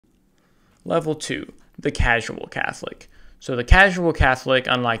Level 2, the casual Catholic. So the casual Catholic,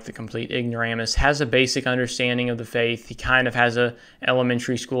 unlike the complete ignoramus, has a basic understanding of the faith. He kind of has a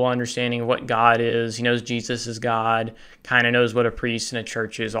elementary school understanding of what God is. He knows Jesus is God, kind of knows what a priest and a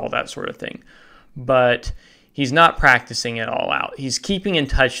church is, all that sort of thing. But he's not practicing it all out. He's keeping in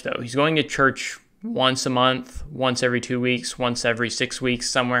touch, though. He's going to church once a month, once every 2 weeks, once every 6 weeks,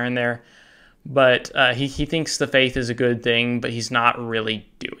 somewhere in there. But he thinks the faith is a good thing, but he's not really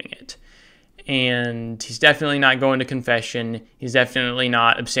doing it. And he's definitely not going to confession. He's definitely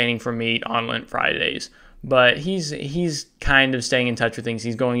not abstaining from meat on Lent Fridays. But he's kind of staying in touch with things.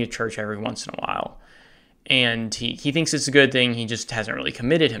 He's going to church every once in a while. And he thinks it's a good thing. He just hasn't really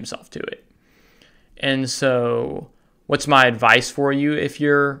committed himself to it. And so what's my advice for you if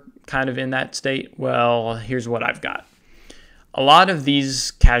you're kind of in that state? Well, here's what I've got. A lot of these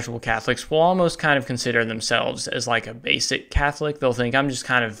casual Catholics will almost kind of consider themselves as like a basic Catholic. They'll think, I'm just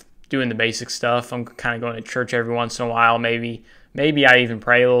kind of doing the basic stuff. I'm kind of going to church every once in a while. Maybe I even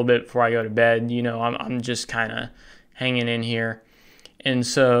pray a little bit before I go to bed. You know, I'm just kind of hanging in here. And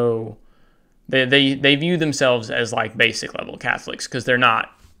so they view themselves as like basic level Catholics because they're not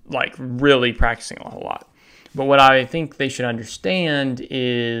like really practicing a whole lot. But what I think they should understand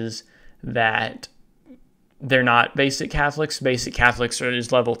is that they're not basic Catholics. Basic Catholics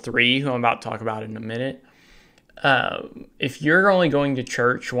is level 3, who I'm about to talk about in a minute. If you're only going to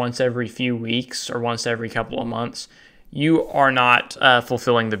church once every few weeks or once every couple of months, you are not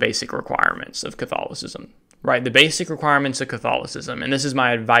fulfilling the basic requirements of Catholicism, right? The basic requirements of Catholicism, and this is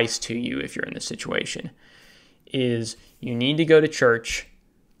my advice to you if you're in this situation, is you need to go to church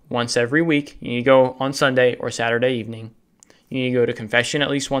once every week. You need to go on Sunday or Saturday evening. You need to go to confession at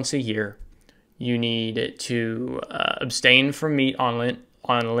least once a year. You need to abstain from meat on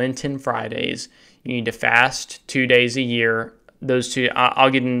Lenten Fridays. You need to fast 2 days a year. Those two,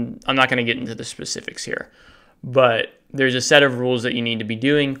 I'm not going to get into the specifics here, but there's a set of rules that you need to be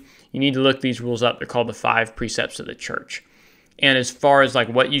doing. You need to look these rules up. They're called the 5 precepts of the church. And as far as like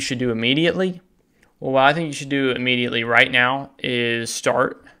what you should do immediately, well, what I think you should do immediately right now is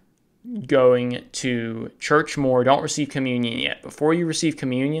start going to church more. Don't receive communion yet. Before you receive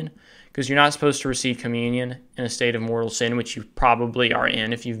communion, because you're not supposed to receive communion in a state of mortal sin, which you probably are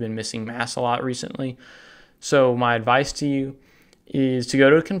in if you've been missing Mass a lot recently. So my advice to you is to go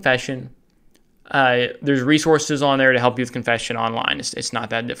to a confession. There's resources on there to help you with confession online. It's not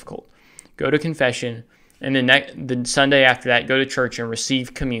that difficult. Go to confession, and then the Sunday after that, go to church and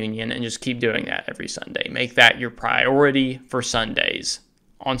receive communion, and just keep doing that every Sunday. Make that your priority for Sundays.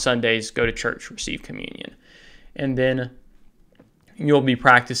 On Sundays, go to church, receive communion. And then you'll be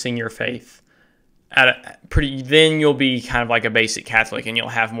practicing your faith then you'll be kind of like a basic Catholic, and you'll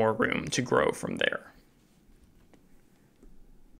have more room to grow from there.